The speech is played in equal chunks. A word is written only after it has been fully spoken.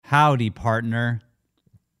Howdy, partner.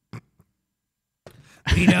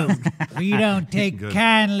 We don't take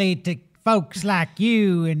kindly to folks like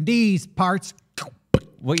you in these parts.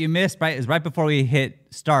 What you missed, right, is right before we hit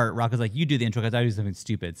start, Rock was like, you do the intro because I do something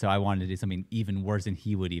stupid. So I wanted to do something even worse than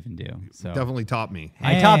he would even do. So Definitely topped me.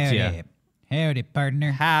 I topped you. Howdy,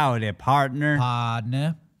 partner. Howdy, partner.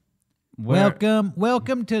 Partner.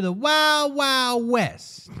 Welcome to the Wild Wild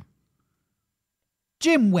West.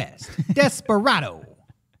 Jim West, Desperado.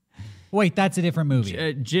 Wait, that's a different movie.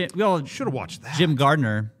 Well, Should have watched that. Jim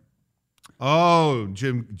Garner. Oh,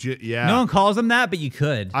 Jim, yeah. No one calls him that, but you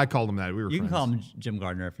could. I called him that. We were You can friends. call him Jim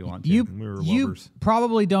Gardner if you want to. You were you lovers.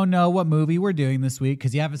 probably don't know what movie we're doing this week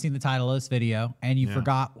because you haven't seen the title of this video, and you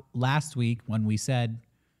forgot last week when we said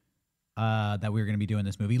that we were going to be doing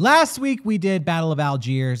this movie. Last week we did Battle of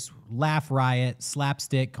Algiers, laugh riot,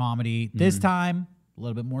 slapstick comedy. This time a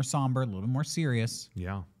little bit more somber, a little bit more serious.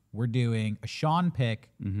 Yeah. We're doing a Sean pick.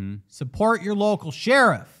 Support your local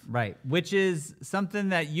sheriff. Right, which is something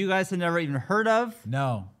that you guys have never even heard of.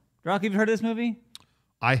 No. Rock, have you heard of this movie?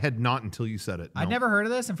 I had not until you said it. I'd never heard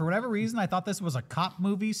of this, and for whatever reason, I thought this was a cop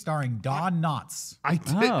movie starring Don Knotts. I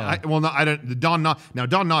did. Well, no, I don't. The Don Knotts. Now,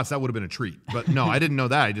 Don Knotts, that would have been a treat. But no, I didn't know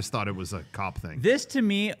that. I just thought it was a cop thing. This, to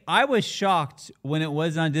me, I was shocked when it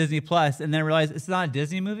was on Disney Plus, and then realized it's not a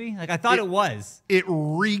Disney movie. Like, I thought it was. It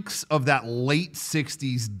reeks of that late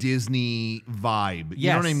 60s Disney vibe.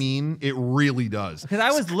 You know what I mean? It really does. Because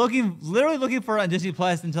I was literally looking for it on Disney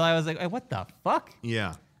Plus until I was like, what the fuck?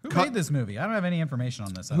 Yeah. Who made this movie? I don't have any information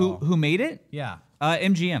on this at all. Who made it? Yeah.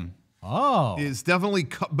 MGM. Oh. It's definitely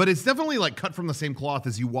cut, but it's definitely like cut from the same cloth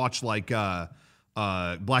as you watch like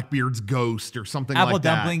Blackbeard's Ghost or something Apple like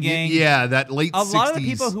that. Dumpling Gang. Yeah, that late 60s. A lot of the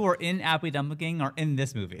people who are in Apple Dumpling Gang are in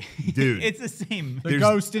this movie. Dude. It's the same. The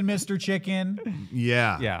Ghost in Mr. Chicken.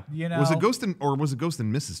 Yeah. Yeah. You know. Was it Ghost in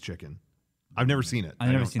Mrs. Chicken? I've never seen it.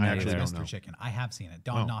 I've never seen that actually either. don't know. Mr. Chicken. I have seen it.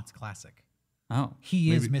 Don Knotts classic. Oh.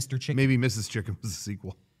 He is Mr. Chicken. Maybe Mrs. Chicken was a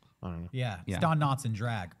sequel. I don't know. Yeah. It's Yeah. Don Knotts in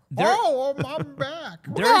drag. I'm back.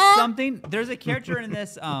 There's a character in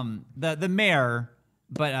this, the mayor,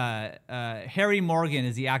 but Harry Morgan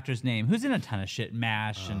is the actor's name, who's in a ton of shit,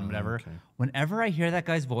 MASH and whatever. Okay. Whenever I hear that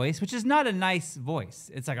guy's voice, which is not a nice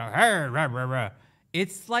voice, it's like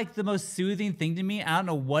it's like the most soothing thing to me. I don't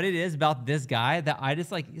know what it is about this guy that I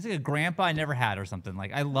just like. He's like a grandpa I never had or something.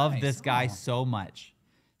 Like I love this guy so much.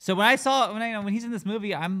 So when he's in this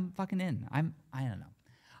movie, I'm fucking in. I don't know.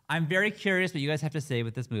 I'm very curious what you guys have to say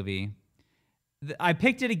with this movie. I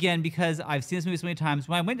picked it again because I've seen this movie so many times.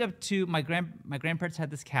 When I went up to my grandparents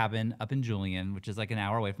had this cabin up in Julian, which is like an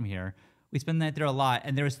hour away from here. We spent the night there a lot,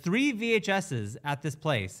 and there was 3 VHSs at this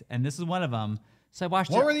place, and this is one of them. So I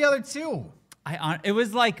watched. What were the other 2? It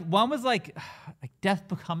was like one was like Death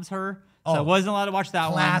Becomes Her. So I wasn't allowed to watch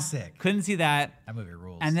that one. Classic. Couldn't see that. That movie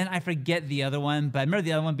rules. And then I forget the other one, but I remember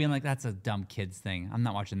the other one being like, that's a dumb kids thing. I'm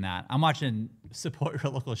not watching that. I'm watching Support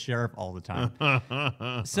Your Local Sheriff all the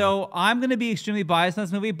time. So I'm going to be extremely biased on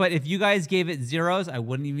this movie, but if you guys gave it 0s, I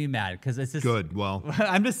wouldn't even be mad because it's just Good. Well,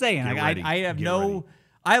 I'm just saying. Like, I have no,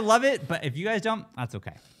 I love it, but if you guys don't, that's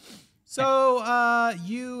okay. So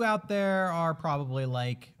you out there are probably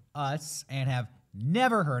like us and have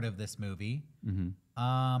never heard of this movie.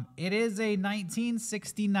 It is a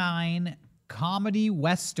 1969 comedy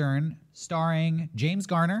western starring James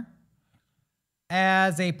Garner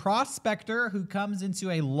as a prospector who comes into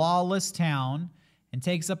a lawless town and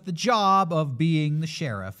takes up the job of being the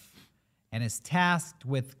sheriff and is tasked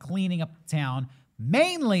with cleaning up the town,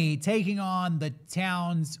 mainly taking on the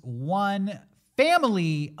town's one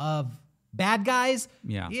family of bad guys.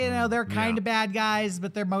 Yeah. You know, they're kind of bad guys,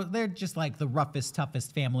 but they're just like the roughest,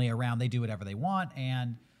 toughest family around. They do whatever they want.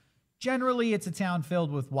 And generally, it's a town filled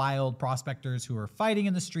with wild prospectors who are fighting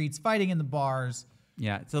in the streets, fighting in the bars.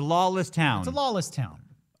 Yeah, it's a lawless town. It's a lawless town.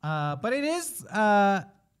 But it is a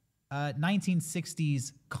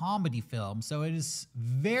 1960s comedy film, so it is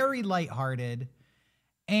very lighthearted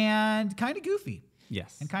and kind of goofy.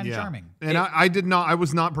 Yes. And kind of charming. And I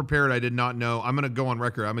was not prepared. I did not know. I'm going to go on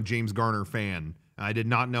record. I'm a James Garner fan. I did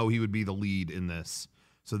not know he would be the lead in this.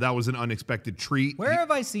 So that was an unexpected treat. Where have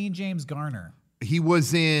I seen James Garner? He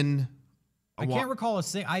was in... I can't recall a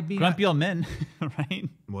sing. Grumpy Old Men, right?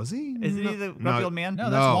 Was he? Isn't he the Grumpy Old Man? No,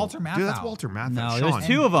 that's Walter Matthau. Dude, that's Walter Matthau. No, Sean. there's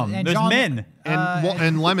 2 of them. And There's John- men.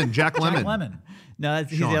 And Lemon, Jack Lemon. Jack Lemon. No,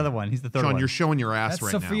 he's Sean. the other one. He's the third Sean, one. you're showing your ass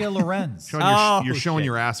That's right Sophia now. Lorenz. Sean, you're showing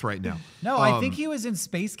your ass right now. No, I think he was in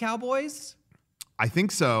Space Cowboys. I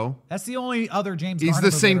think so. That's the only other James He's Garner the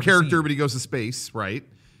movie same I've ever character, seen. but he goes to space, right?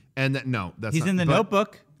 And that's He's not, in The but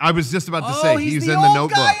Notebook. I was just about to say he's he's the in the old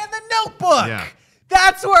Notebook. guy in the Notebook. Yeah.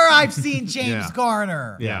 That's where I've seen James Yeah.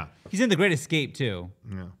 Garner. Yeah. He's in The Great Escape too.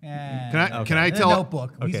 Yeah. Can I The tell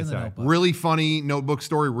Notebook. He's Okay, in the sorry. Notebook. really funny Notebook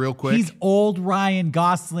story real quick? He's old Ryan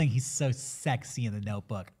Gosling. He's so sexy in the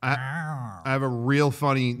Notebook. I have a real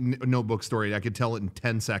funny Notebook story. I could tell it in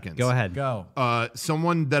 10 seconds. Go ahead. Go.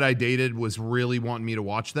 Someone that I dated was really wanting me to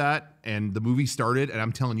watch that, and the movie started, and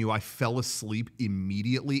I'm telling you, I fell asleep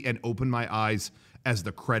immediately and opened my eyes as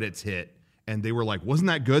the credits hit. And they were like, wasn't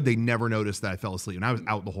that good? They never noticed that I fell asleep. And I was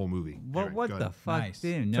out the whole movie. What the fuck? Nice.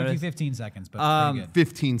 Didn't Took you notice. 15 seconds, but pretty good.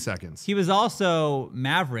 15 seconds. He was also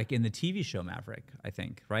Maverick in the TV show Maverick, I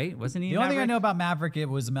think, right? Wasn't he? The only thing I Maverick? know about Maverick, it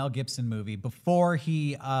was a Mel Gibson movie before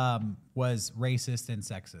he was racist and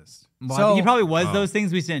sexist. Well, I think he probably was those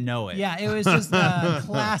things. We just didn't know it. Yeah, it was just a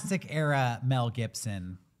classic era Mel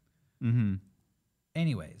Gibson.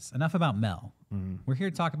 Anyways, enough about Mel. We're here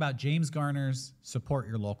to talk about James Garner's Support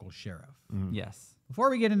Your Local Sheriff. Yes. Before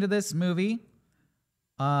we get into this movie,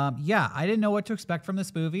 I didn't know what to expect from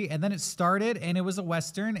this movie, and then it started, and it was a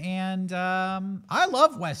Western, and I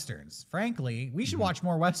love Westerns, frankly. We should watch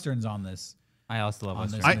more Westerns on this. I also love On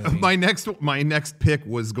Western. this movie. My next pick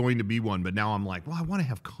was going to be one, but now I'm like, well, I want to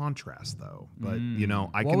have contrast though. But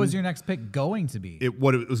What was your next pick going to be?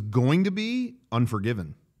 what it was going to be?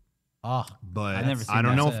 Unforgiven. Oh, But I've never seen I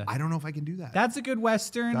don't that. know. I don't know if I can do that. that's a good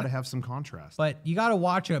Western. Got to have some contrast. But you got to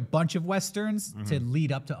watch a bunch of Westerns to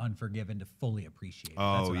lead up to Unforgiven to fully appreciate it.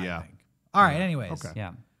 That's Oh, what yeah. I think. All right, anyways. Okay.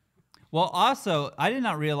 Yeah. Well, also, I did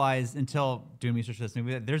not realize until doing research for this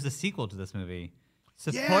movie that there's a sequel to this movie.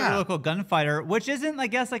 Support Yeah. Your Local Gunfighter, which isn't, I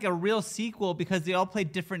guess, like a real sequel because they all play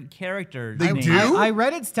different characters. They named- do? I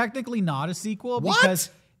read it's technically not a sequel What? because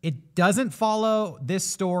it doesn't follow this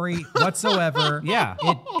story whatsoever. Yeah.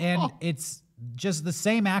 And it's just the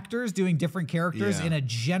same actors doing different characters Yeah. in a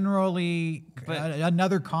generally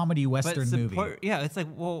another comedy Western movie. Yeah, it's like,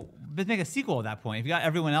 well, let's make a sequel at that point. If you got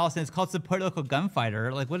everyone else and it's called Support Your Local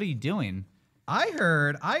Gunfighter, like, what are you doing?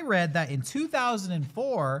 I read that in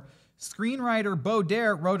 2004, screenwriter Bo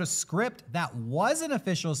Derek wrote a script that was an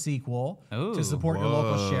official sequel Ooh. to Support Your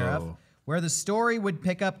Local Whoa. Sheriff, where the story would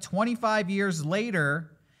pick up 25 years later,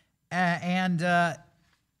 and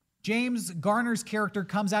James Garner's character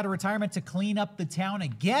comes out of retirement to clean up the town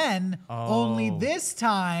again, only this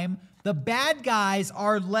time the bad guys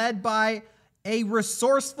are led by a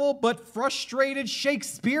resourceful but frustrated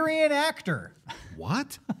Shakespearean actor,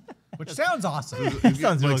 what? which sounds awesome. Sounds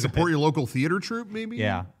Like really support your local theater troupe, maybe?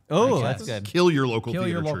 Yeah. Oh, I that's guess. good. Kill your local Kill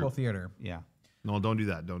theater your local troupe. theater. Yeah. No, don't do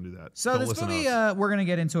that. Don't do that. So Don't this listen to movie, us. we're gonna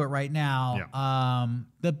get into it right now.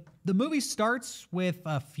 The movie starts with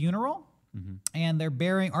a funeral, and they're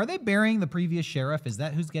burying. Are they burying the previous sheriff? Is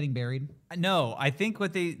that who's getting buried? No, I think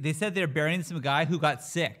what they said they're burying some guy who got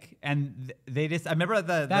sick, and they just. I remember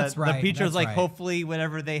the preacher was that's like, right. hopefully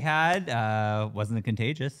whatever they had wasn't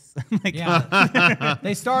contagious. Like, Yeah.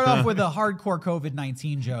 They start off with a hardcore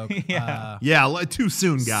COVID-19 joke. Yeah. Too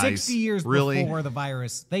soon, guys. 60 years really, before the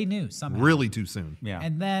virus, they knew somehow. really too soon. yeah.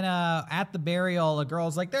 And then at the burial, a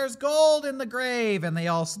girl's like, "There's gold in the grave," and they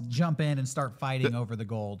all jump in and start fighting over the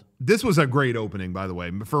gold. This was a great opening, by the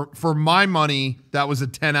way. For my money, that was a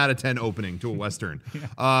 10 out of 10 opening to a Western.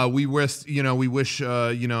 We wish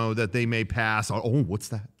that they may pass. Oh, what's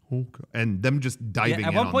that? Oh, God. And them just diving At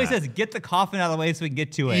in one on point, that. he says, "Get the coffin out of the way so we can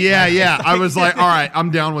get to it." Yeah. I was like, all right,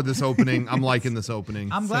 I'm down with this opening. I'm liking this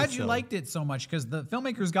opening. I'm glad you silly. liked it so much because the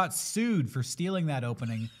filmmakers got sued for stealing that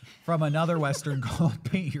opening from another Western called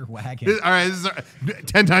Paint Your Wagon. All right, this is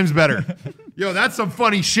 10 times better. Yo, that's some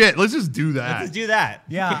funny shit. Let's just do that. Let's do that.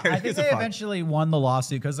 Yeah, Who cares? I think Gives a they fuck? eventually won the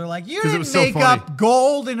lawsuit because they're like, "You 'Cause it didn't was so make funny. up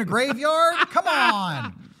gold in a graveyard? Come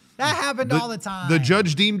on. That happened all the time." The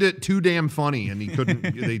judge deemed it too damn funny, and he couldn't.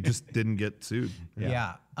 They just didn't get sued.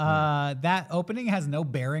 Yeah. That opening has no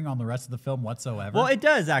bearing on the rest of the film whatsoever. Well, it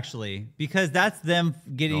does actually, because that's them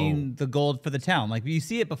getting the gold for the town. Like you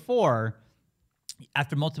see it before,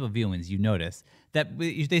 after multiple viewings, you notice that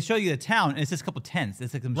they show you the town, and it's just a couple tents.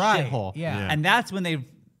 It's like some Right, shithole. yeah. And that's when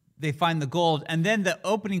they find the gold, and then the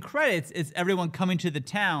opening credits is everyone coming to the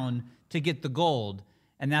town to get the gold,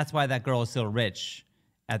 and that's why that girl is so rich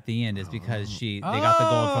at the end, is because they got the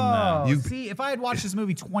gold from the. See, if I had watched this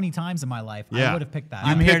movie 20 times in my life, I Yeah. would have picked that.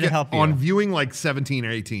 I'm up. here Pick to it- help you. On viewing like 17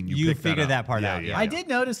 or 18, You pick figured that up. part out, yeah. I did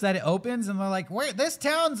notice that it opens and they're like, "Wait, this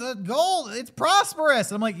town's a gold. It's prosperous."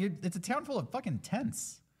 And I'm like, "It's a town full of fucking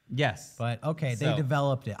tents." Yes. But okay, they So,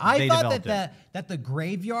 developed it. I they thought developed that the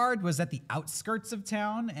graveyard was at the outskirts of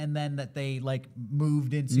town, and then that they like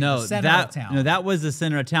moved into No, the center of town. No, that was the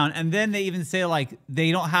center of town. And then they even say like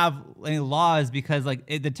they don't have any laws because like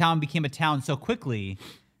the town became a town so quickly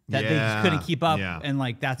that they just couldn't keep up, yeah. and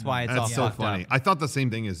like that's why it's all That's so fucked funny. up. I thought the same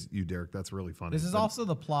thing as you, Derek. That's really funny. This is also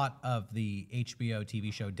the plot of the HBO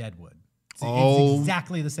TV show Deadwood. It's Oh.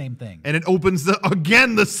 exactly the same thing. And it opens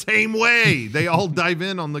again the same way. They all dive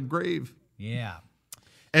in on the grave. Yeah.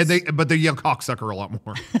 And but they yell cocksucker a lot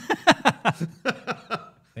more.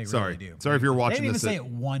 They Sorry. really do. Sorry if you're They watching didn't even this. say it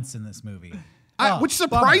once in this movie. Which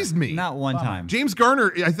surprised me. Not one time. James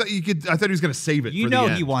Garner, I thought he was going to save it. You for know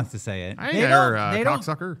the end. he wants to say it. I ain't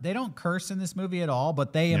cocksucker. They don't curse in this movie at all,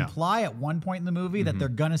 but they Yeah. imply at one point in the movie that they're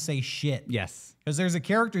gonna say shit. Yes. Because there's a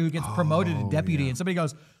character who gets promoted to deputy, and somebody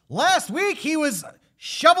goes, "Last week he was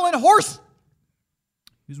shoveling horse.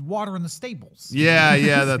 He was watering the stables." Yeah,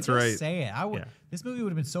 that's Just right. say it. Yeah. This movie would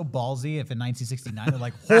have been so ballsy if in 1969 they're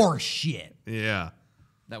like horse shit. Yeah.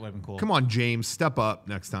 That would have been cool. Come on, James, step up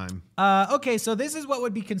next time. Okay, so this is what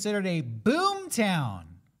would be considered a boom town.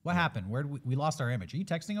 What happened? Where we lost our image? Are you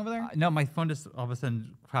texting over there? No, my phone just all of a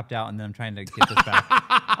sudden cropped out, and then I'm trying to get this back.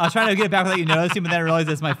 I was trying to get it back without you noticing, but then I realized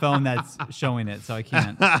it's my phone that's showing it, so I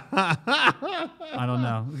can't. I don't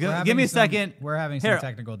know. Give me a second. We're having some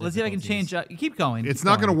technical Let's see if I can difficulties. change. Keep going. It's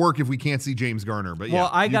not going to work if we can't see James Garner. But Well,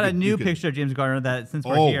 yeah, I got a new you could- picture of James Garner that since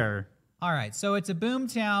we're Oh. here. All right, so it's a boom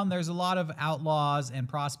town. There's a lot of outlaws and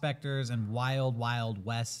prospectors and wild, wild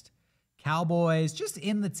west cowboys just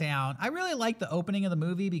in the town. I really liked the opening of the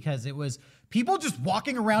movie because it was people just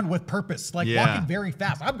walking around with purpose, like Yeah. walking very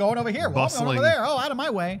fast. I'm going over here. Well, I'm going Bustling. over there. Oh, out of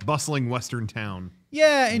my way. Bustling Western town.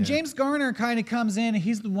 Yeah, and James Garner kind of comes in. And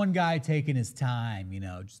he's the one guy taking his time,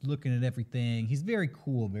 just looking at everything. He's very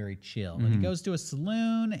cool, very chill. And he goes to a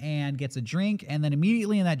saloon and gets a drink. And then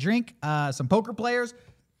immediately in that drink, some poker players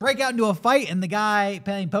break out into a fight. And the guy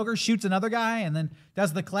playing poker shoots another guy and then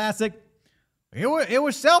does the classic, it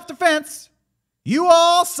was self-defense. You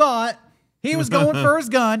all saw it. He was going for his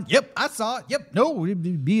gun. Yep, I saw it. Yep, no,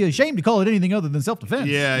 it'd be a shame to call it anything other than self-defense.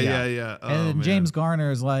 Yeah. Oh, And then man. James Garner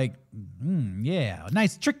is like, yeah, a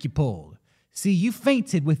nice trick you pulled. See, you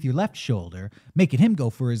feinted with your left shoulder, making him go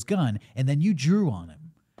for his gun, and then you drew on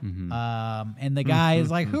him. And the guy is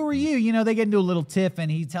like, who are you? They get into a little tiff, and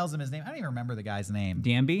he tells him his name. I don't even remember the guy's name.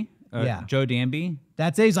 Danby? Yeah. Joe Danby?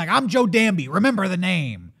 That's it. He's like, I'm Joe Danby. Remember the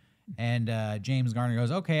name. And James Garner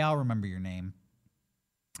goes, okay, I'll remember your name.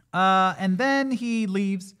 And then he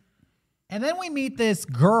leaves. And then we meet this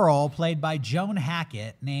girl played by Joan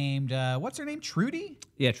Hackett named, what's her name? Trudy?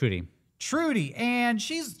 Yeah, Trudy. Trudy. And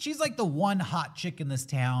she's like the one hot chick in this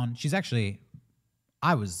town. She's actually,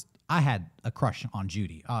 I had a crush on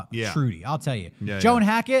Judy. Yeah. Trudy, I'll tell you. Yeah, Joan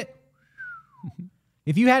Hackett,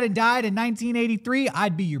 if you hadn't died in 1983,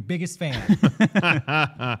 I'd be your biggest fan.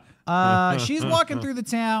 She's walking through the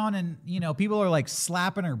town and, people are like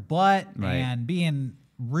slapping her butt Right. and being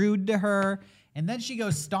rude to her. And then she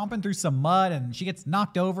goes stomping through some mud and she gets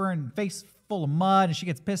knocked over and face full of mud and she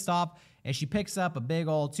gets pissed off and she picks up a big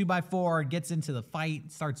old 2x4 and gets into the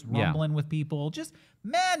fight, starts rumbling with people. Just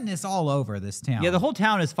madness all over this town. Yeah, the whole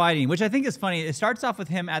town is fighting, which I think is funny. It starts off with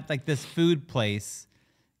him at like this food place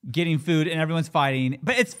getting food and everyone's fighting.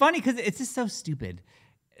 But it's funny because it's just so stupid.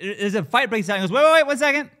 There's a fight breaks out and he goes, wait, 1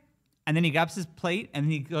 second. And then he grabs his plate and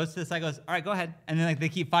he goes to the side and goes, all right, go ahead. And then like they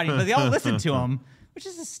keep fighting, but they all listen to him, which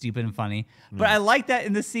is just stupid and funny. But I like that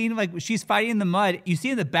in the scene, like she's fighting in the mud. You see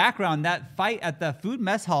in the background that fight at the food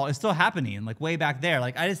mess hall is still happening, like way back there.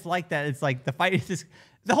 Like I just like that. It's like the fight is just,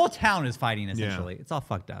 the whole town is fighting essentially. It's all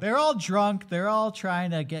fucked up. They're all drunk. They're all trying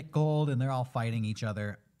to get gold and they're all fighting each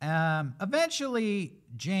other. Eventually,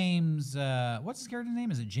 James, what's his character's name?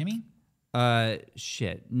 Is it Jimmy?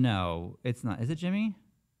 Shit. No, it's not. Is it Jimmy?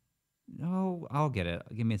 No, I'll get it.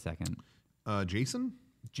 Give me a second. Jason?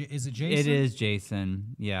 Is it Jason? It is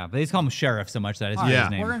Jason. Yeah, but they just call him Sheriff so much that it's Yeah.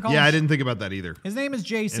 his name. We're gonna call Yeah, him I didn't think about that either. His name is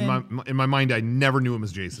Jason. In my mind, I never knew him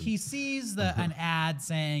as Jason. He sees an ad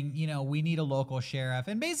saying, we need a local sheriff.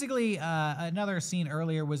 And basically, another scene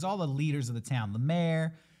earlier was all the leaders of the town, the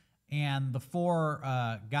mayor and the four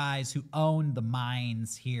guys who own the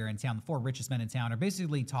mines here in town, the four richest men in town, are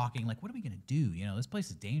basically talking like, what are we going to do? This place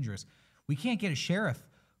is dangerous. We can't get a sheriff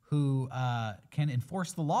who can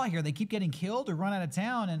enforce the law here. They keep getting killed or run out of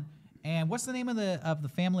town. And what's the name of the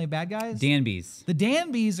family of bad guys? Danby's. The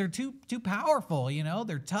Danbys are too powerful,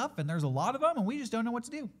 they're tough and there's a lot of them and we just don't know what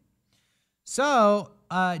to do. So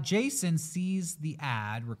Jason sees the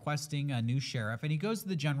ad requesting a new sheriff and he goes to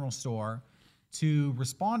the general store to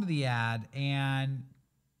respond to the ad and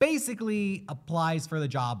basically applies for the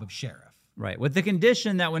job of sheriff. Right, with the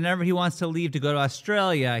condition that whenever he wants to leave to go to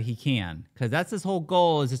Australia, he can. Because that's his whole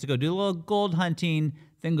goal, is just to go do a little gold hunting,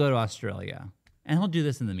 then go to Australia. And he'll do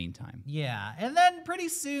this in the meantime. Yeah, and then pretty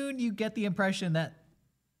soon you get the impression that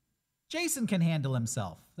Jason can handle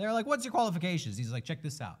himself. They're like, what's your qualifications? He's like, check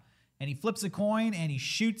this out. And he flips a coin and he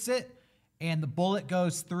shoots it, and the bullet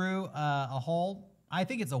goes through a hole. I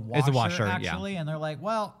think it's a washer, actually. Yeah. And they're like,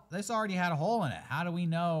 well, this already had a hole in it. How do we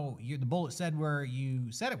know the bullet said where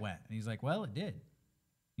you said it went? And he's like, well, it did.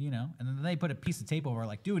 And then they put a piece of tape over it,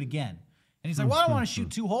 like, do it again. And he's like, well, I don't want to shoot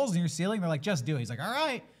 2 holes in your ceiling. They're like, just do it. He's like, all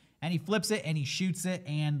right. And he flips it and he shoots it,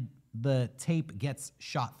 and the tape gets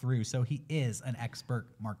shot through. So he is an expert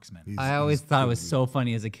marksman. I always thought it was so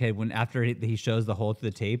funny as a kid when after he shows the hole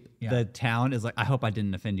through the tape, the town is like, I hope I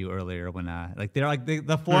didn't offend you earlier when like they're like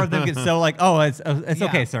the 4 of them get so like, oh, it's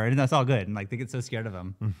okay, sir, and that's all good, and like they get so scared of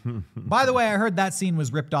him. By the way, I heard that scene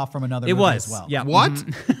was ripped off from another movie as well. Yeah. What?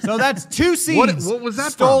 So that's 2 scenes what was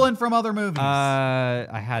that stolen from other movies.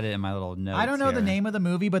 I had it in my little notes. I don't know the name of the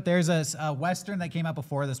movie, but there's a Western that came out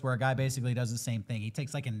before this where a guy basically does the same thing. He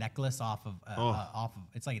takes like a necklace off of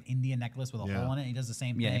it's like an Indian necklace with a hole in it. He does the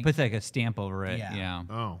same thing. Yeah, he puts like a stamp over it. Yeah. Yeah.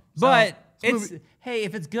 Oh. But hey,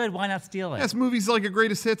 if it's good, why not steal it? This movie's like a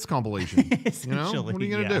greatest hits compilation. What are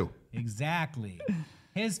you gonna do? Exactly.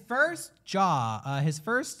 His first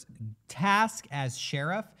task as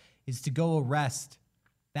sheriff is to go arrest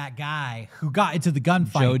that guy who got into the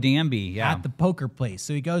gunfight. Joe Danby, at the poker place.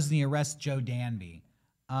 So he goes and he arrests Joe Danby.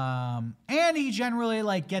 And he generally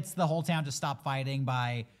like gets the whole town to stop fighting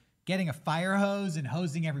by getting a fire hose and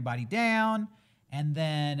hosing everybody down. And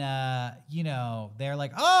then, they're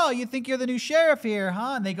like, oh, you think you're the new sheriff here,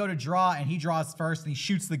 huh? And they go to draw, and he draws first, and he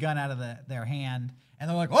shoots the gun out of their hand. And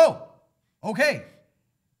they're like, oh, okay.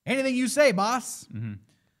 Anything you say, boss. Mm-hmm.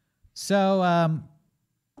 So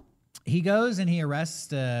he goes and he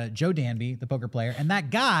arrests Joe Danby, the poker player. And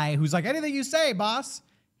that guy who's like, anything you say, boss,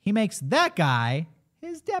 he makes that guy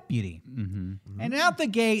his deputy. Mm-hmm. And out the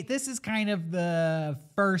gate, this is kind of the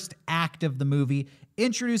first act of the movie,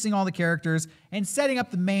 introducing all the characters and setting up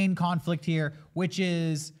the main conflict here, which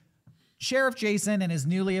is Sheriff Jason and his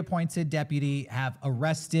newly appointed deputy have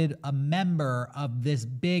arrested a member of this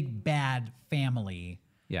big bad family.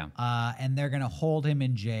 Yeah. And they're going to hold him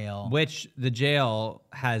in jail. Which the jail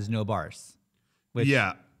has no bars.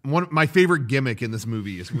 Yeah. My favorite gimmick in this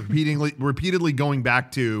movie is repeatedly going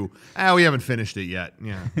back to, we haven't finished it yet.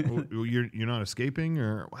 Yeah, you're not escaping,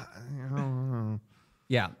 or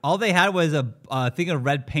yeah. All they had was a thing of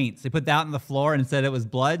red paint. So they put that on the floor and said it was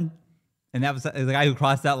blood, and that was the guy who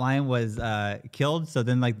crossed that line was killed. So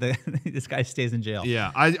then like this guy stays in jail. Yeah,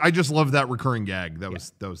 I just love that recurring gag. I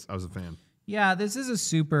was a fan. Yeah, this is a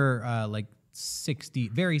super very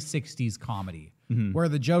 60s comedy where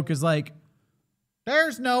the joke is like,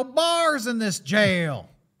 there's no bars in this jail.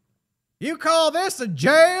 You call this a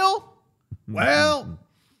jail? Well,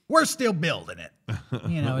 we're still building it.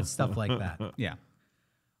 It's stuff like that. Yeah.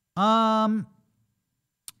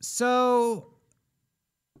 So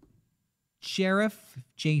Sheriff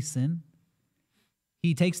Jason,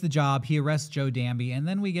 he takes the job, he arrests Joe Danby, and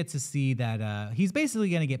then we get to see that he's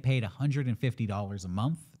basically going to get paid $150 a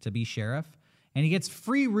month to be sheriff, and he gets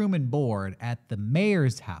free room and board at the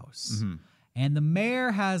mayor's house. Mm-hmm. And the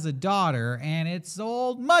mayor has a daughter, and it's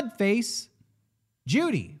old Mudface,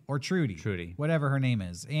 Judy, or Trudy, whatever her name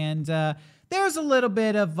is. And there's a little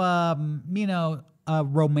bit of, a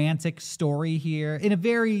romantic story here in a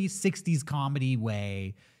very 60s comedy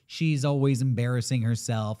way. She's always embarrassing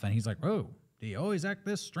herself, and he's like, oh, do you always act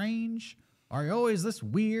this strange? Are you always this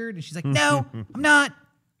weird? And she's like, no, I'm not.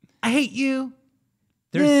 I hate you.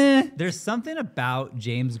 There's something about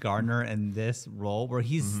James Garner in this role where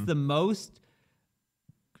he's the most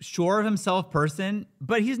sure of himself person,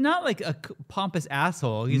 but he's not like a pompous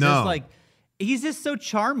asshole. He's just like, he's just so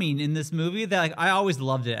charming in this movie that like I always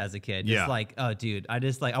loved it as a kid. Just like, oh dude, I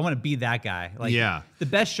want to be that guy. Like the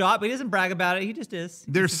best shot, but he doesn't brag about it. He just is.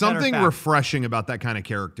 There's something refreshing about that kind of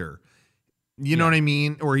character. You know what I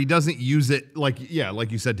mean? Or he doesn't use it like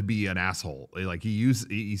you said, to be an asshole. Like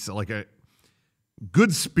he's like a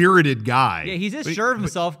good-spirited guy. Yeah, he's just sure of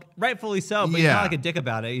himself, rightfully so, but he's not like a dick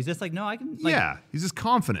about it. He's just like, no, I can... Like, he's just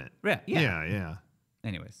confident. Yeah.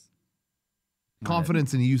 Anyways.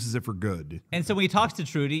 Confidence, and he uses it for good. And so when he talks to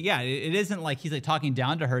Trudy, it isn't like he's like talking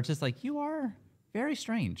down to her. It's just like, you are very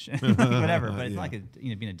strange. Whatever, but it's not like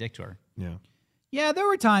being a dick to her. Yeah. Yeah, there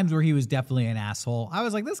were times where he was definitely an asshole. I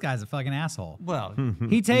was like, this guy's a fucking asshole. Well,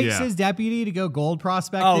 he takes his deputy to go gold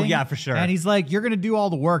prospecting. Oh, yeah, for sure. And he's like, you're going to do all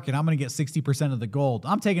the work, and I'm going to get 60% of the gold.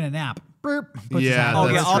 I'm taking a nap. Burp.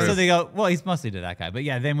 Also they go, well, he's mostly to that guy. But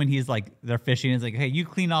yeah, then when he's like, they're fishing, it's like, hey, you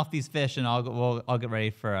clean off these fish, and I'll get ready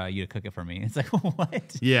for you to cook it for me. It's like,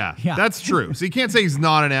 what? Yeah, that's true. So you can't say he's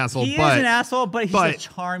not an asshole. He is an asshole, but he's a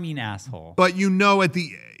charming asshole. But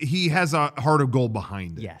he has a heart of gold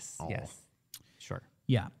behind it. Yes. Sure.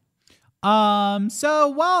 Yeah. So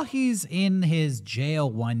while he's in his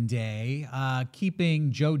jail one day,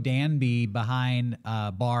 keeping Joe Danby behind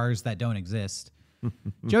bars that don't exist,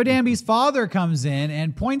 Joe Danby's father comes in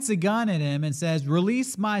and points a gun at him and says,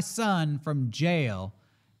 "Release my son from jail."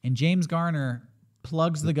 And James Garner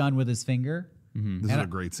plugs the gun with his finger. This is a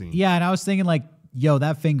great scene. Yeah, and I was thinking like, yo,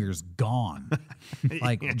 that finger's gone.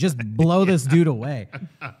 Like, just blow this dude away.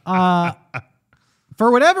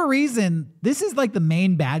 For whatever reason, this is like the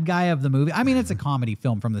main bad guy of the movie. I mean, it's a comedy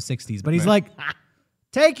film from the 60s, but he's like,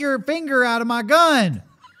 take your finger out of my gun.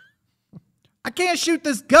 I can't shoot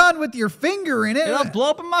this gun with your finger in it. It'll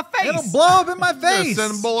blow up in my face. It'll blow up in my face.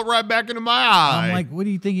 Send a bullet right back into my eye. I'm like, what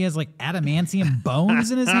do you think? He has like adamantium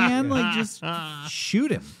bones in his hand? Like, just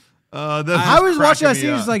shoot him. I was watching that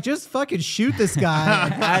scene, just like, just fucking shoot this guy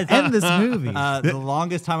and end this movie. The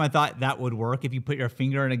longest time I thought that would work, if you put your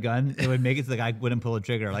finger in a gun, it would make it so the guy wouldn't pull a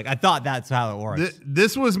trigger. Like, I thought that's how it works.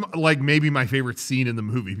 This was like maybe my favorite scene in the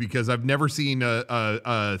movie because I've never seen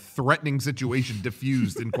a threatening situation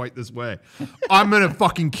diffused in quite this way. I'm going to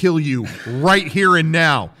fucking kill you right here and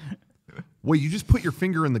now. Wait, you just put your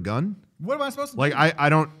finger in the gun? What am I supposed to do? Like, I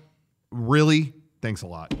don't really... Thanks a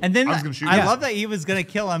lot. And then I love that he was going to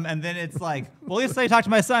kill him. And then it's like, well, let's say talk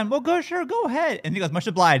to my son. Well, go ahead. And he goes, much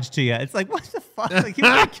obliged to you. It's like, what the fuck? Like, he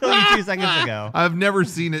was going to kill you 2 seconds ago. I've never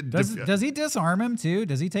seen it. Does he disarm him too?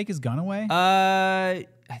 Does he take his gun away? I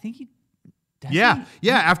think he does. Yeah.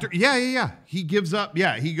 He gives up.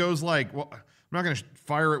 Yeah. He goes like, well, I'm not going to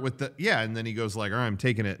fire it with the, and then he goes like, all right, I'm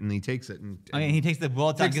taking it. And he takes it. And he takes the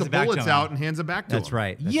bullets out, takes gives the it back bullets to him. out and hands it back to him. That's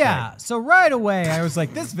right. So right away I was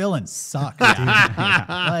like, this villain sucks, dude.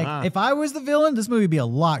 Like, if I was the villain, this movie would be a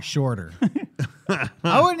lot shorter.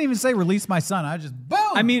 I wouldn't even say release my son. I'd just boom.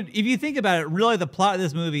 I mean, if you think about it, really the plot of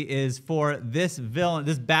this movie is for this villain,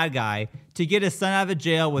 this bad guy, to get his son out of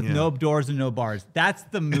jail with no doors and no bars. That's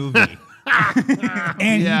the movie.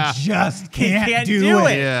 And he just can't do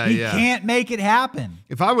it. He can't make it happen.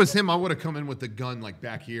 If I was him, I would have come in with the gun like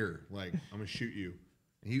back here, like, I'm gonna shoot you.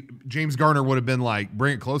 James Garner would have been like,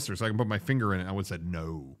 bring it closer so I can put my finger in it. I would have said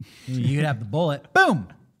no. You'd have the bullet. Boom.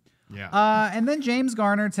 Yeah. And then James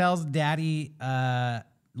Garner tells Daddy,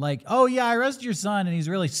 like, oh yeah, I arrested your son and he's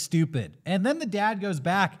really stupid. And then the dad goes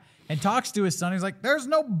back and talks to his son. He's like, there's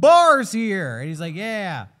no bars here. And he's like,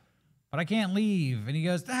 yeah, but I can't leave. And he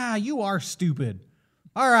goes, you are stupid.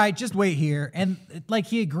 All right, just wait here. And like,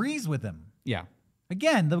 he agrees with him. Yeah.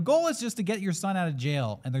 Again, the goal is just to get your son out of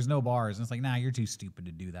jail and there's no bars. And it's like, nah, you're too stupid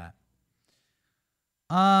to do that.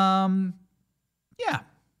 Yeah.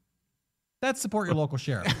 That's support your local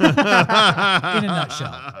sheriff. In a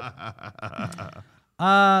nutshell.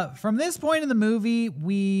 From this point in the movie,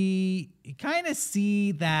 we kind of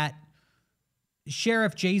see that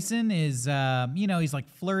Sheriff Jason is, he's like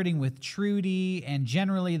flirting with Trudy, and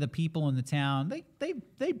generally the people in the town, they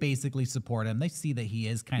basically support him. They see that he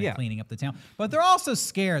is kind of cleaning up the town, but they're also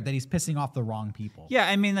scared that he's pissing off the wrong people. Yeah,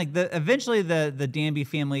 I mean, like eventually the Danby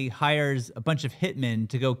family hires a bunch of hitmen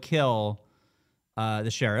to go kill the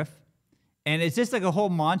sheriff, and it's just like a whole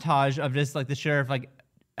montage of just like the sheriff like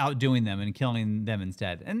outdoing them and killing them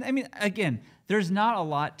instead. And I mean, again, there's not a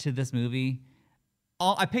lot to this movie.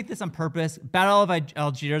 I picked this on purpose. Battle of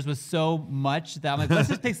Algiers was so much that I'm like, let's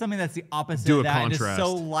just pick something that's the opposite of that, and just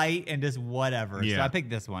so light and just whatever. Yeah. So I picked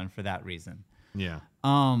this one for that reason. Yeah.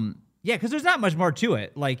 Because there's not much more to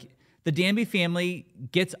it. Like, the Danby family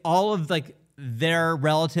gets all of like their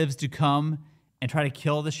relatives to come and try to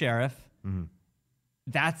kill the sheriff. Mm-hmm.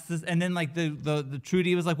 And then like the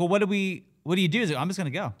Trudy was like, well, what do you do? He's like, I'm just gonna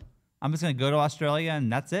go. I'm just gonna go to Australia,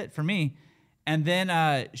 and that's it for me. And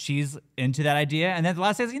then she's into that idea. And then the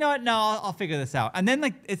last day is, you know what? No, I'll figure this out. And then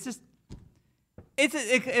like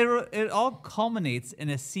it all culminates in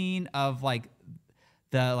a scene of like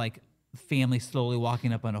the like family slowly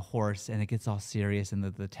walking up on a horse, and it gets all serious, and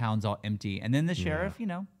the town's all empty. And then the sheriff,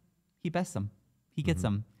 he bests them. He gets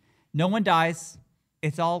them. No one dies.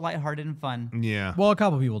 It's all lighthearted and fun. Yeah. Well, a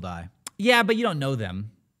couple people die. Yeah, but you don't know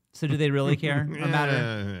them. So do they really care? No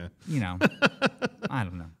matter, I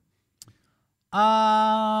don't know.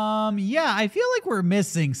 Yeah, I feel like we're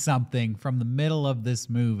missing something from the middle of this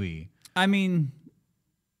movie. I mean,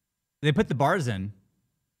 they put the bars in.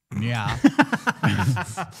 Yeah.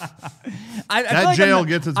 That jail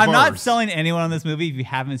gets its bars. I'm not selling anyone on this movie if you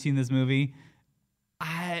haven't seen this movie.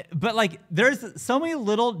 But like, there's so many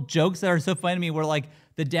little jokes that are so funny to me where like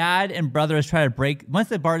the dad and brothers try to break, once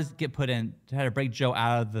the bars get put in, try to break Joe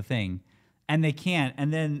out of the thing, and they can't.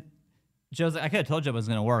 And then Joe's like, I could have told Joe it was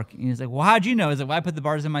going to work. And he's like, well, how'd you know? He's like, well, I put the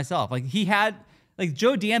bars in myself. Like, he had Like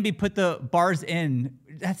Joe Danby put the bars in.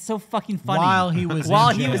 That's so fucking funny. While he was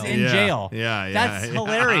in jail. Yeah. That's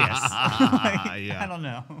hilarious. Yeah. I don't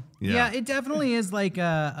know. Yeah, it definitely is like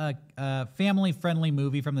a family-friendly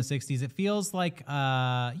movie from the 60s. It feels like,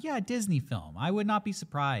 a Disney film. I would not be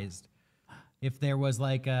surprised if there was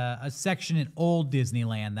like a section in old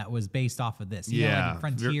Disneyland that was based off of this. You know,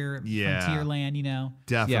 like in Frontierland, you know?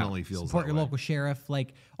 Definitely feels Support that your way. local sheriff.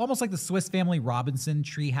 Like, almost like the Swiss Family Robinson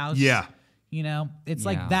treehouse. Yeah. You know, it's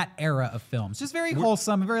like that era of films. Just very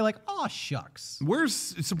wholesome, very like, oh shucks. Where's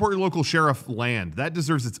Support Your Local Sheriff land? That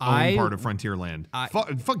deserves its own part of Frontierland.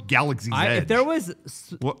 Fuck Galaxy's Edge. If there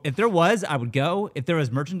was, I would go. If there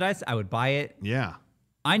was merchandise, I would buy it. Yeah.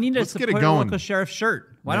 I need a Support Your Local Sheriff shirt.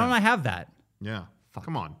 Why don't I have that? Yeah.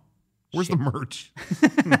 Come on. Where's the merch?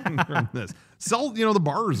 From this? Sell, the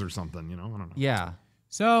bars or something, I don't know. Yeah.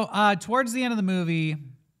 So towards the end of the movie,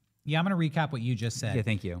 I'm going to recap what you just said. Yeah,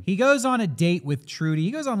 thank you. He goes on a date with Trudy.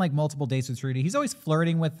 He goes on like multiple dates with Trudy. He's always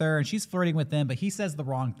flirting with her, and she's flirting with him, but he says the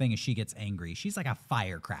wrong thing and she gets angry. She's like a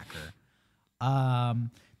firecracker.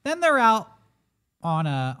 Then they're out on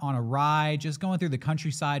a ride, just going through the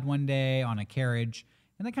countryside one day on a carriage,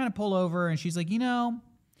 and they kind of pull over, and she's like,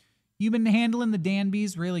 you've been handling the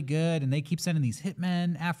Danbys really good, and they keep sending these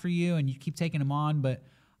hitmen after you, and you keep taking them on, but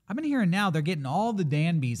I've been hearing now they're getting all the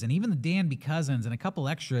Danbys and even the Danby cousins and a couple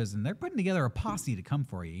extras, and they're putting together a posse to come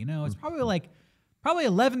for you. It's probably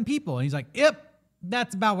 11 people. And he's like, yep,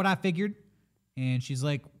 that's about what I figured. And she's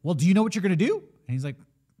like, well, do you know what you're going to do? And he's like,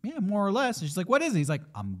 yeah, more or less. And she's like, what is it? He's like,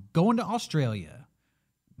 I'm going to Australia.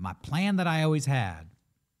 My plan that I always had.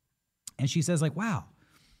 And she says like, wow,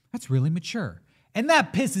 that's really mature. And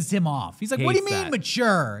that pisses him off. He's like, what do you mean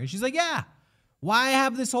mature? And she's like, yeah, why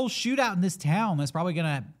have this whole shootout in this town that's probably going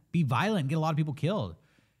to be violent and get a lot of people killed?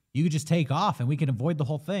 You could just take off and we can avoid the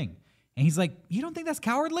whole thing. And he's like, you don't think that's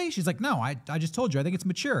cowardly? She's like, no, I just told you, I think it's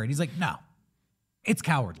mature. And he's like, no, it's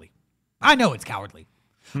cowardly. I know it's cowardly.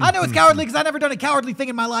 I know it's cowardly because I've never done a cowardly thing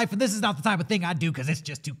in my life, and this is not the type of thing I do because it's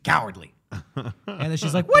just too cowardly. And then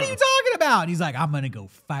she's like, what are you talking about? And he's like, I'm going to go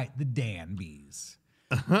fight the Danbys.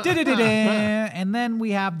 And then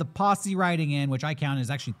we have the posse riding in, which I count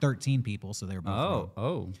as actually 13 people, so they're both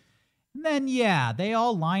wrong. And then, they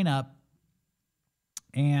all line up,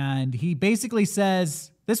 and he basically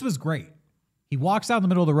says, this was great. He walks out in the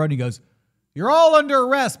middle of the road, and he goes, you're all under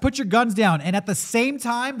arrest. Put your guns down. And at the same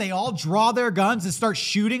time, they all draw their guns and start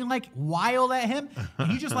shooting like wild at him.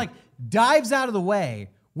 And he just like dives out of the way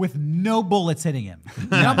with no bullets hitting him.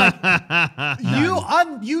 And I'm like,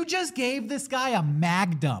 you just gave this guy a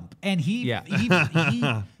mag dump, and he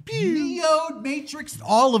Neo-Matrixed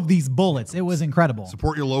all of these bullets. It was incredible.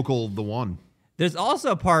 Support your local, the one. There's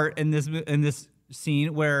also a part in this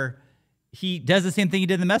scene where he does the same thing he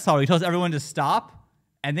did in the mess hall. He tells everyone to stop,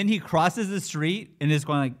 and then he crosses the street and is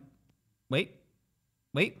going like,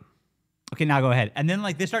 wait. Okay, now go ahead. And then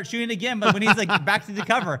like they start shooting again, but when he's like back to the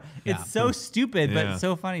cover, it's so stupid, but it's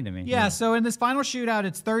so funny to me. Yeah, so in this final shootout,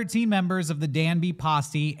 it's 13 members of the Danby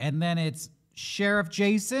posse, and then it's Sheriff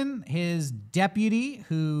Jason, his deputy,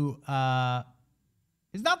 who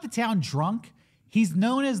is not the town drunk. He's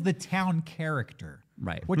known as the town character.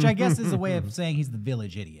 Right. Which I guess is a way of saying he's the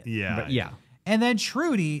village idiot. Yeah. And then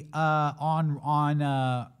Trudy on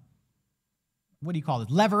what do you call it?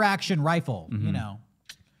 Lever action rifle,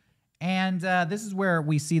 And this is where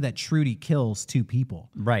we see that Trudy kills 2 people.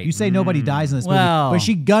 Right. You say nobody dies in this movie, but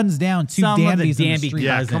she guns down 2 Danbys in the street.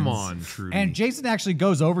 Yeah, come on, Trudy. And Jason actually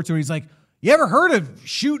goes over to her. He's like, you ever heard of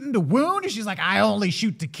shooting to wound? And she's like, I only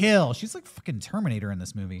shoot to kill. She's like fucking Terminator in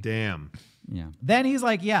this movie. Damn. Yeah. Then he's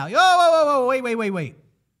like, whoa, wait.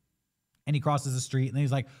 And he crosses the street, and then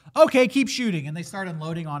he's like, okay, keep shooting. And they start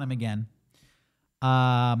unloading on him again.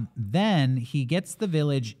 Then he gets the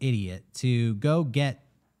village idiot to go get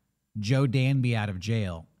Joe Danby out of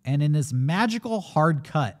jail. And in this magical hard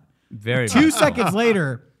cut, 2 seconds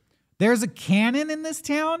later, there's a cannon in this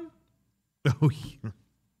town. Oh, yeah.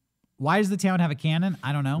 Why does the town have a cannon?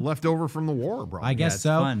 I don't know. Left over from the war, bro. I guess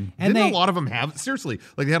so. Fun. And Didn't a lot of them have? Seriously,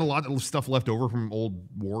 like they had a lot of stuff left over from old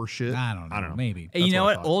war shit. I don't know. Maybe. Hey, you know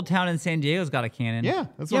what? Old Town in San Diego's got a cannon. Yeah,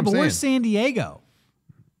 that's what I'm but saying. where's San Diego?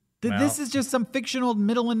 This is just some fictional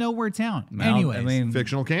middle of nowhere town. Anyways,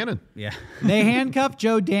 fictional cannon. Yeah. they handcuff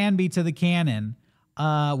Joe Danby to the cannon,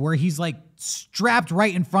 where he's like strapped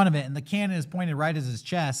right in front of it, and the cannon is pointed right at his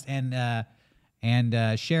chest.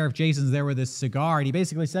 And Sheriff Jason's there with his cigar, and he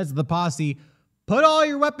basically says to the posse, put all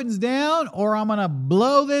your weapons down or I'm going to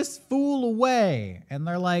blow this fool away. And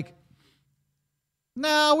they're like,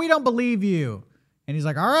 no, we don't believe you. And he's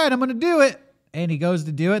like, all right, I'm going to do it. And he goes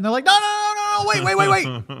to do it. And they're like, no,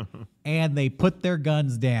 wait. And they put their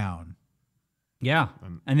guns down. Yeah.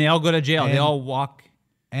 And they all go to jail. They all walk.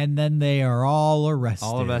 And then they are all arrested.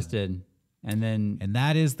 All arrested. And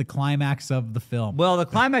that is the climax of the film. well, the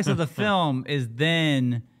climax of the film is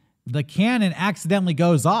then The cannon accidentally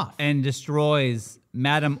goes off. and destroys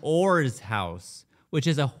Madame Orr's house, which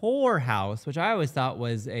is a whore house, which I always thought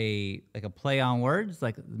was a play on words,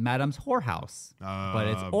 like Madame's whorehouse, but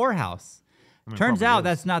it's Orr house. Turns out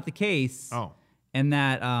that's not the case. Oh. And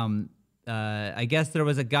that I guess there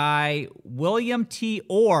was a guy, William T.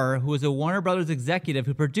 Orr, who was a Warner Brothers executive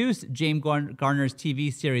who produced James Garner's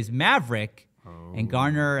TV series Maverick, and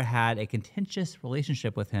Garner had a contentious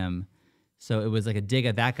relationship with him. So it was like a dig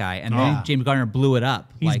at that guy, and then James Garner blew it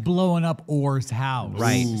up. He's blowing up Orr's house.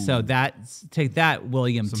 Right. So take that,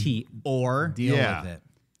 William T. Orr. Deal with it.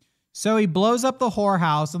 So he blows up the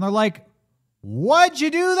whorehouse, and they're like, "What'd you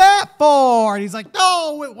do that for?" And he's like,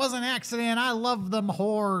 "No, it was an accident. I love them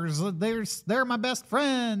whores. They're my best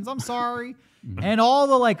friends. I'm sorry." And all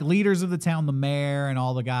the like leaders of the town, the mayor and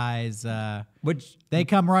all the guys, Which they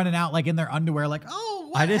come running out like in their underwear, like, "Oh,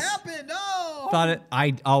 what just happened? Oh."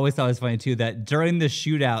 I always thought it was funny too that during the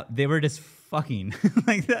shootout they were just fucking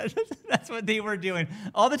like that. That's what they were doing.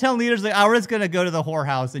 All the town leaders like, we're just gonna go to the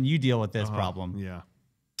whorehouse and you deal with this problem. Yeah.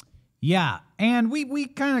 Yeah, and we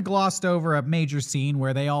kind of glossed over a major scene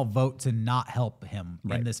where they all vote to not help him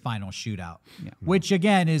in this final shootout, which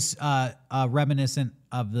again is reminiscent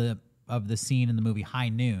of the scene in the movie High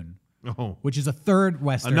Noon, which is a third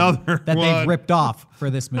Western that they've ripped off for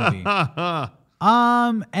this movie.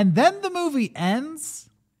 And then the movie ends,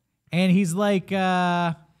 and he's like,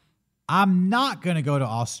 "I'm not gonna go to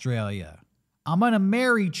Australia. I'm gonna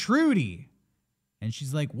marry Trudy." And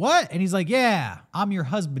she's like, "What?" And he's like, "Yeah, I'm your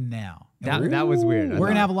husband now. That was weird. We're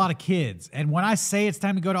going to have a lot of kids. And when I say it's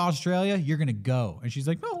time to go to Australia, you're going to go." And she's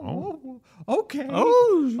like, "Oh, okay.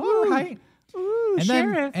 Oh, all right."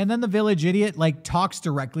 And then the village idiot like talks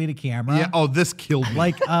directly to camera. Yeah. Oh, this killed me.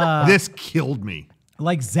 Like this killed me.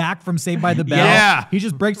 like Zach from Saved by the Bell. Yeah. He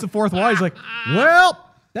just breaks the fourth wall. He's like,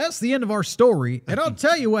 "Well, that's the end of our story. And I'll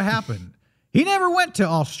tell you what happened. He never went to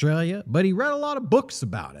Australia, but he read a lot of books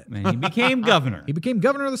about it. And he became governor. He became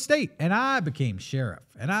governor of the state, and I became sheriff,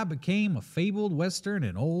 and I became a fabled Western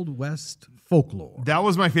and Old West folklore." That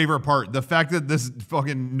was my favorite part. The fact that this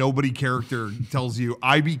fucking nobody character tells you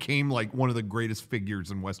I became like one of the greatest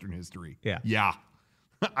figures in Western history. Yeah. Yeah.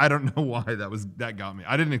 I don't know why that got me.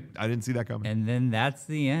 I didn't see that coming. And then that's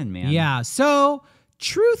the end, man. Yeah, so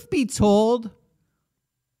truth be told,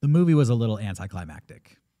 the movie was a little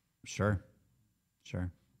anticlimactic. Sure.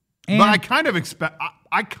 And But I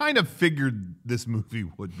kind of figured this movie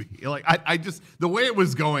would be. Like I just the way it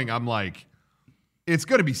was going, I'm like, it's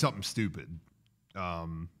gonna be something stupid.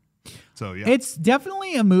 So yeah. it's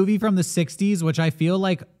definitely a movie from the 60s, which I feel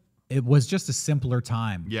like it was just a simpler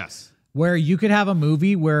time. Yes. Where you could have a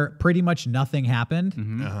movie where pretty much nothing happened,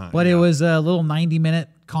 but it was a little 90-minute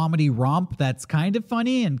comedy romp that's kind of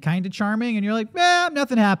funny and kind of charming, and you're like,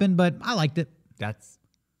 nothing happened, but I liked it. That's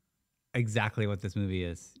exactly what this movie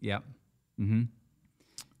is. Yep.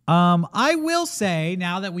 I will say,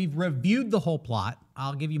 now that we've reviewed the whole plot,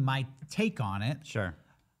 I'll give you my take on it. Sure.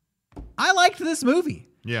 I liked this movie.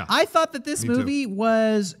 Yeah. I thought that this movie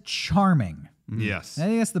was charming. Yes. I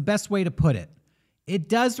think that's the best way to put it. It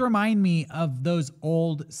does remind me of those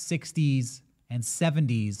old 60s and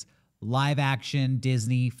 70s live action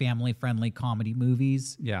Disney family friendly comedy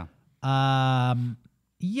movies. Yeah.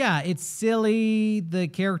 Yeah, it's silly. The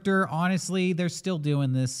character, honestly, they're still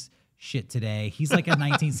doing this shit today. He's like a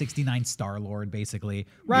 1969 Star-Lord, basically.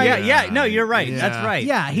 Right? Yeah. No, you're right. Yeah. That's right.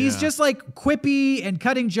 Yeah, he's just like quippy and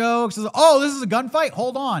cutting jokes. Oh, this is a gunfight?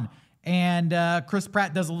 Hold on. And Chris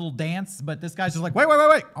Pratt does a little dance, but this guy's just like, wait.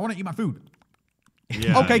 I want to eat my food.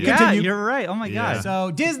 Yeah, Okay, yeah. continue. You're right. Oh my God.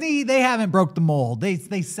 So Disney, they haven't broke the mold. They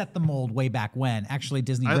set the mold way back when. Actually,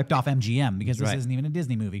 Disney ripped off MGM because this isn't even a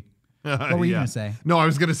Disney movie. What were you going to say? No, I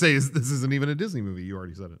was going to say this isn't even a Disney movie. You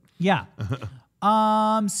already said it. Yeah.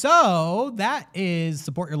 So that is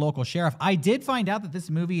Support Your Local Sheriff. I did find out that this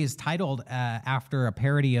movie is titled after a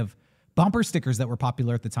parody of bumper stickers that were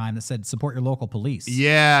popular at the time that said "Support Your Local Police."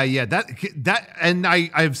 Yeah. That and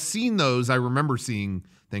I've seen those. I remember seeing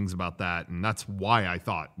things about that, and that's why I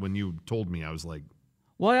thought when you told me, I was like,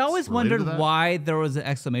 Well, I always related to wondered that? why there was an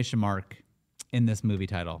exclamation mark in this movie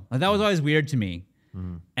title. Like, that was always weird to me.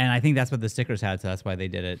 And I think that's what the stickers had, so that's why they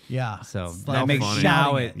did it. Yeah. So It's that like makes funny.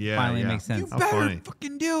 now it Yeah, finally yeah. makes sense. You How better funny.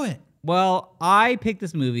 fucking do it. Well, I picked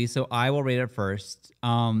this movie, so I will rate it first.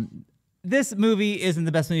 This movie isn't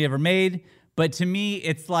the best movie ever made, but to me,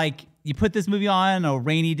 it's like you put this movie on a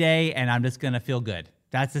rainy day, and I'm just gonna feel good.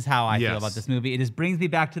 That's just how I feel about this movie. It just brings me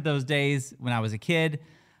back to those days when I was a kid.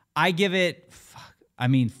 I give it,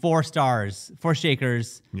 4 stars, 4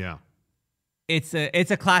 shakers. Yeah. It's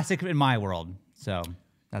a classic in my world. So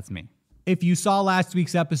that's me. If you saw last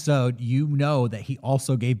week's episode, you know that he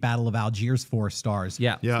also gave Battle of Algiers 4 stars.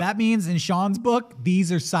 Yeah. Yeah. So that means in Sean's book,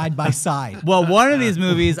 these are side by side. Well, one of these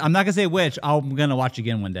movies, I'm not going to say which, I'm going to watch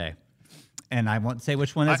again one day. And I won't say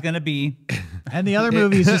which one that's going to be. And the other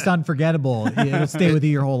movie is just unforgettable. It'll stay with you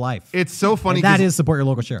your whole life. It's so funny. And that 'cause is support your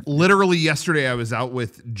local sheriff. literally yesterday I was out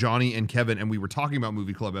with Johnny and Kevin and we were talking about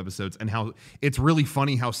movie club episodes and how it's really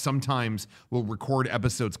funny how sometimes we'll record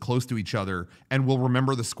episodes close to each other and we'll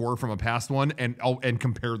remember the score from a past one and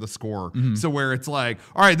compare the score. So where it's like,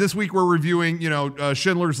 all right, this week we're reviewing,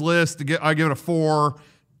 Schindler's List. I give it a 4.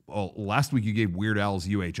 Well, last week you gave Weird Al's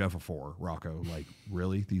UHF a 4, Rocco. Like,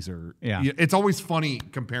 really? These are... Yeah. It's always funny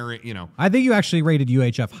comparing, I think you actually rated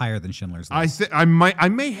UHF higher than Schindler's List. I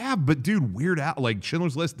may have, but dude, Weird Al, like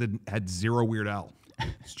Schindler's List had 0 Weird Al.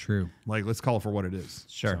 It's true. Like, let's call it for what it is.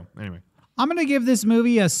 Sure. So, anyway. I'm going to give this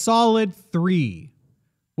movie a solid 3,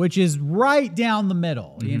 which is right down the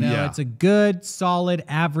middle. Yeah. It's a good, solid,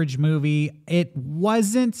 average movie. It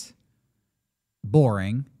wasn't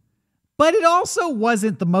boring, but it also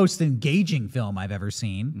wasn't the most engaging film I've ever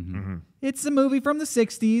seen. It's a movie from the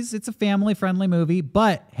 60s. It's a family-friendly movie,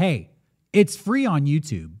 but hey, it's free on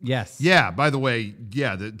YouTube. Yes. Yeah, by the way,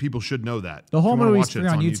 people should know that. The whole If you wanna movie's watch it, free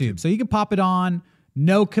it's on YouTube. So you can pop it on,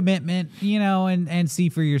 no commitment, and see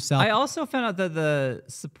for yourself. I also found out that the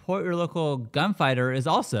Support Your Local Gunfighter is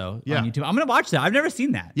also Yeah. on YouTube. I'm going to watch that. I've never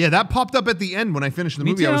seen that. Yeah, that popped up at the end when I finished the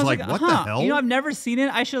movie. too. I was like, what the hell? I've never seen it.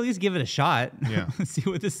 I should at least give it a shot. Yeah. See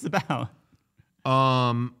what this is about.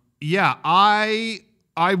 Yeah, I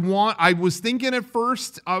was thinking at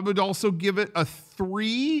first I would also give it a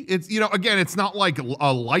 3. It's, again, it's not like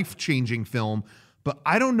a life-changing film, but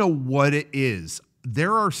I don't know what it is.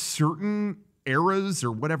 There are certain eras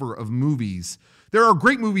or whatever of movies. There are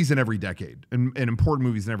great movies in every decade and important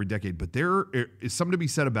movies in every decade, but there is something to be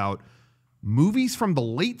said about movies from the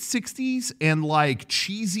late 60s and like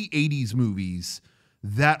cheesy 80s movies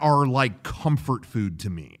that are like comfort food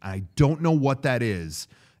to me. I don't know what that is.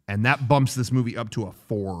 And that bumps this movie up to a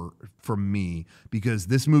 4 from me because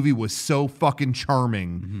this movie was so fucking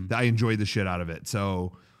charming that I enjoyed the shit out of it.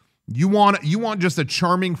 So you want just a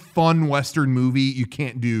charming, fun Western movie. You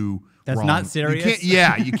can't do That's wrong. not serious?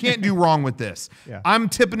 You can't do wrong with this. Yeah. I'm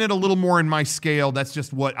tipping it a little more in my scale. That's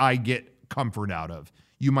just what I get comfort out of.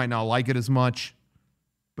 You might not like it as much,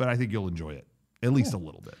 but I think you'll enjoy it, at least a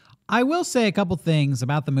little bit. I will say a couple things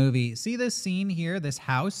about the movie. See this scene here, this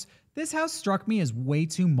house? This house struck me as way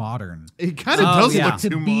too modern. It kind of does yeah. look To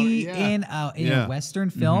too be modern. in a Western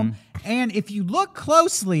film. And if you look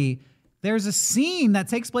closely, there's a scene that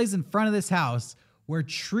takes place in front of this house where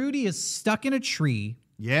Trudy is stuck in a tree.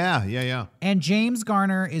 Yeah. And James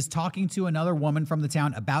Garner is talking to another woman from the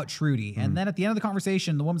town about Trudy. And then at the end of the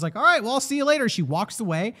conversation, the woman's like, all right, well, I'll see you later. She walks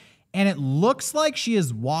away, and it looks like she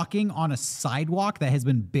is walking on a sidewalk that has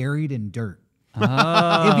been buried in dirt.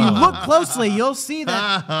 If you look closely, you'll see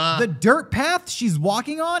that the dirt path she's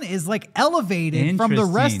walking on is like elevated from the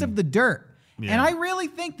rest Interesting. of the dirt. Yeah. And I really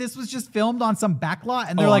think this was just filmed on some backlot,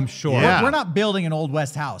 and they're Oh, like, I'm sure. Yeah. we're not building an Old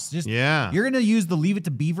West house. Yeah. You're going to use the Leave It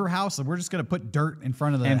to Beaver house, and we're just going to put dirt in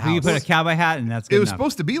front of the And house. you put a cowboy hat, and that's good It was enough.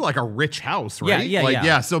 supposed to be like a rich house, right?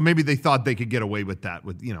 Yeah. So maybe they thought they could get away with that.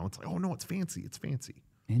 With it's like, oh no, it's fancy. It's fancy.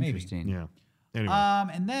 Interesting. Yeah. Anyway,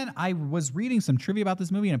 And then I was reading some trivia about this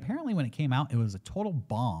movie, and apparently when it came out, it was a total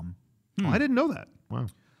bomb. I didn't know that.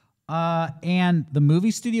 Wow. And the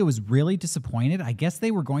movie studio was really disappointed. I guess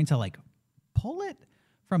they were going to like pull it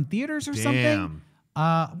from theaters or something.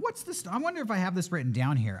 What's this? I wonder if I have this written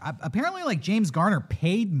down here. Apparently, like James Garner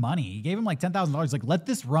paid money. He gave him like $10,000. Like, let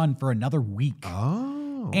this run for another week.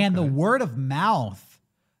 Oh. And the word of mouth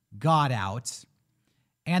got out.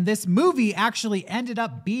 And this movie actually ended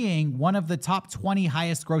up being one of the top 20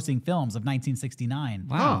 highest grossing films of 1969.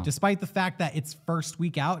 Wow. Despite the fact that its first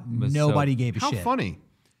week out, Was nobody gave a How shit. funny.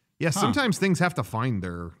 Yeah, sometimes things have to find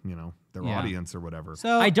their audience or whatever.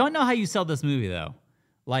 So I don't know how you sell this movie though.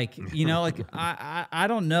 Like, I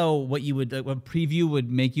don't know what you would what preview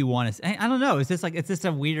would make you want to. I don't know. It's just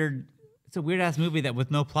a weird ass movie that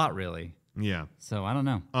with no plot really. Yeah. So I don't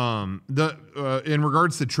know. In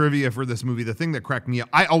regards to trivia for this movie, the thing that cracked me up,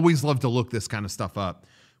 I always love to look this kind of stuff up.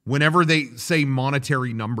 Whenever they say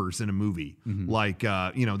monetary numbers in a movie, like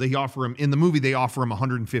they offer him in the movie, they offer him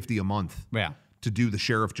 $150 a month to do the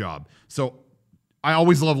sheriff job. So I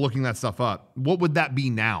always love looking that stuff up. What would that be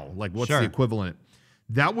now? Like, what's the equivalent?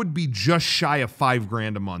 That would be just shy of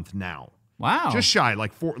 $5,000 a month now. Wow. Just shy,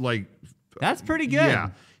 That's pretty good. Yeah.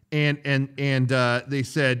 And they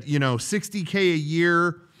said, $60K a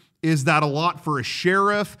year is that a lot for a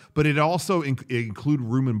sheriff, but it also include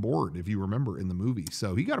room and board, if you remember in the movie.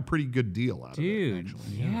 So he got a pretty good deal out of it,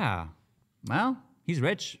 actually. Yeah. Well, he's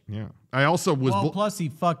rich. Yeah. I also was... plus he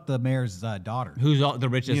fucked the mayor's daughter. Who's the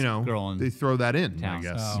richest girl in they throw that in, town. I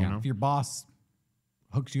guess. So if your boss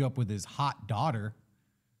hooks you up with his hot daughter...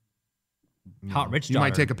 Hot rich daughter. You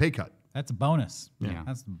might take a pay cut. That's a bonus. Yeah.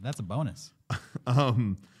 That's a bonus.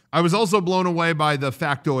 I was also blown away by the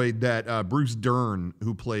factoid that Bruce Dern,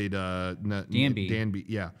 who played Danby,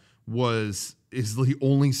 is the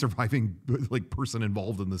only surviving person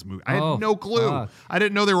involved in this movie. I had no clue. Fuck. I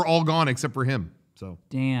didn't know they were all gone except for him. So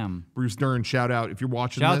damn, Bruce Dern, shout out if you're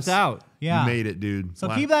watching Shouts this. out. Yeah, you made it, dude. So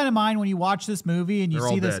keep that in mind when you watch this movie and you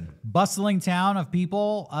see this bustling town of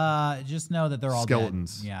people. Just know that they're all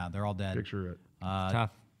skeletons. Dead. Yeah, they're all dead. Picture it.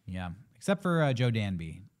 Tough. Yeah, except for Joe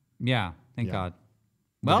Danby. Yeah, thank God.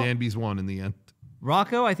 Well, Danby's won in the end.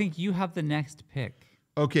 Rocco, I think you have the next pick.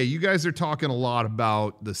 Okay, you guys are talking a lot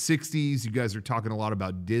about the 60s. You guys are talking a lot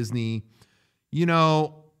about Disney. You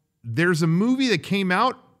know, there's a movie that came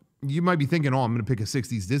out. You might be thinking, I'm going to pick a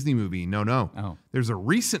 60s Disney movie. No. Oh. There's a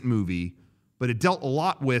recent movie, but it dealt a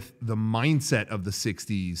lot with the mindset of the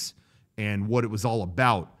 60s and what it was all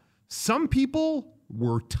about. Some people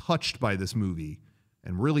were touched by this movie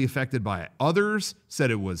and really affected by it. Others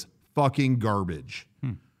said it was fucking garbage.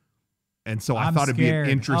 And so I thought it'd be an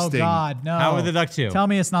interesting... Oh, God, no. Howard the Duck 2. Tell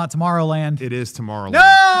me it's not Tomorrowland. It is Tomorrowland.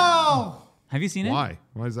 No! Have you seen it? Why?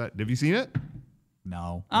 Why is that? Have you seen it?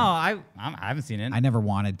 No. Oh, I haven't seen it. I never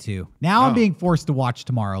wanted to. Now I'm being forced to watch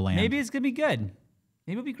Tomorrowland. Maybe it's going to be good.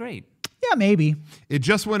 Maybe it'll be great. Yeah, maybe. It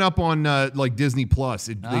just went up on Disney Plus.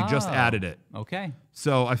 They just added it. Okay.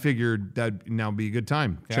 So I figured that'd now be a good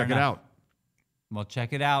time. Check it out. Well,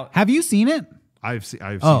 check it out. Have you seen it? I've seen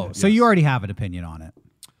it. So you already have an opinion on it.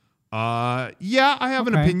 Yeah, I have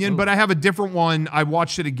an opinion, but I have a different one. I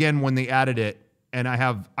watched it again when they added it, and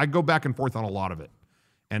I go back and forth on a lot of it.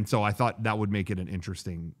 And so I thought that would make it an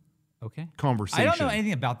interesting conversation. I don't know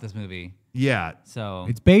anything about this movie. Yeah. So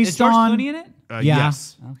it's based is George on Clooney in it?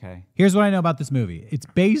 Yes. Okay. Here's what I know about this movie. It's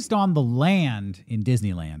based on the land in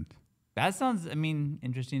Disneyland. That sounds,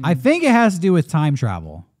 interesting. I think it has to do with time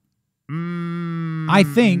travel. I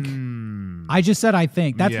think. I just said I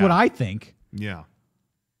think. That's what I think. Yeah.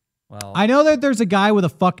 Well, I know that there's a guy with a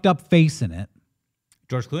fucked up face in it.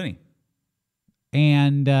 George Clooney.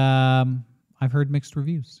 And I've heard mixed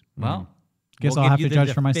reviews. Well, guess I'll have to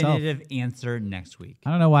judge for myself. Definitive answer next week.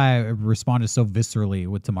 I don't know why I responded so viscerally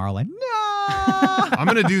with Tomorrowland. No, I'm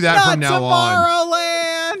gonna do that from now on.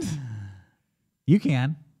 Tomorrowland. You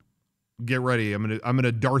can get ready. I'm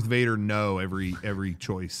gonna Darth Vader no every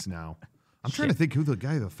choice now. I'm trying to think who the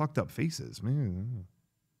guy with the fucked up face is. Man.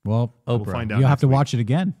 Well, we'll find out. You'll have to watch it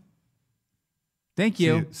again. Thank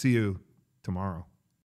you. See you tomorrow.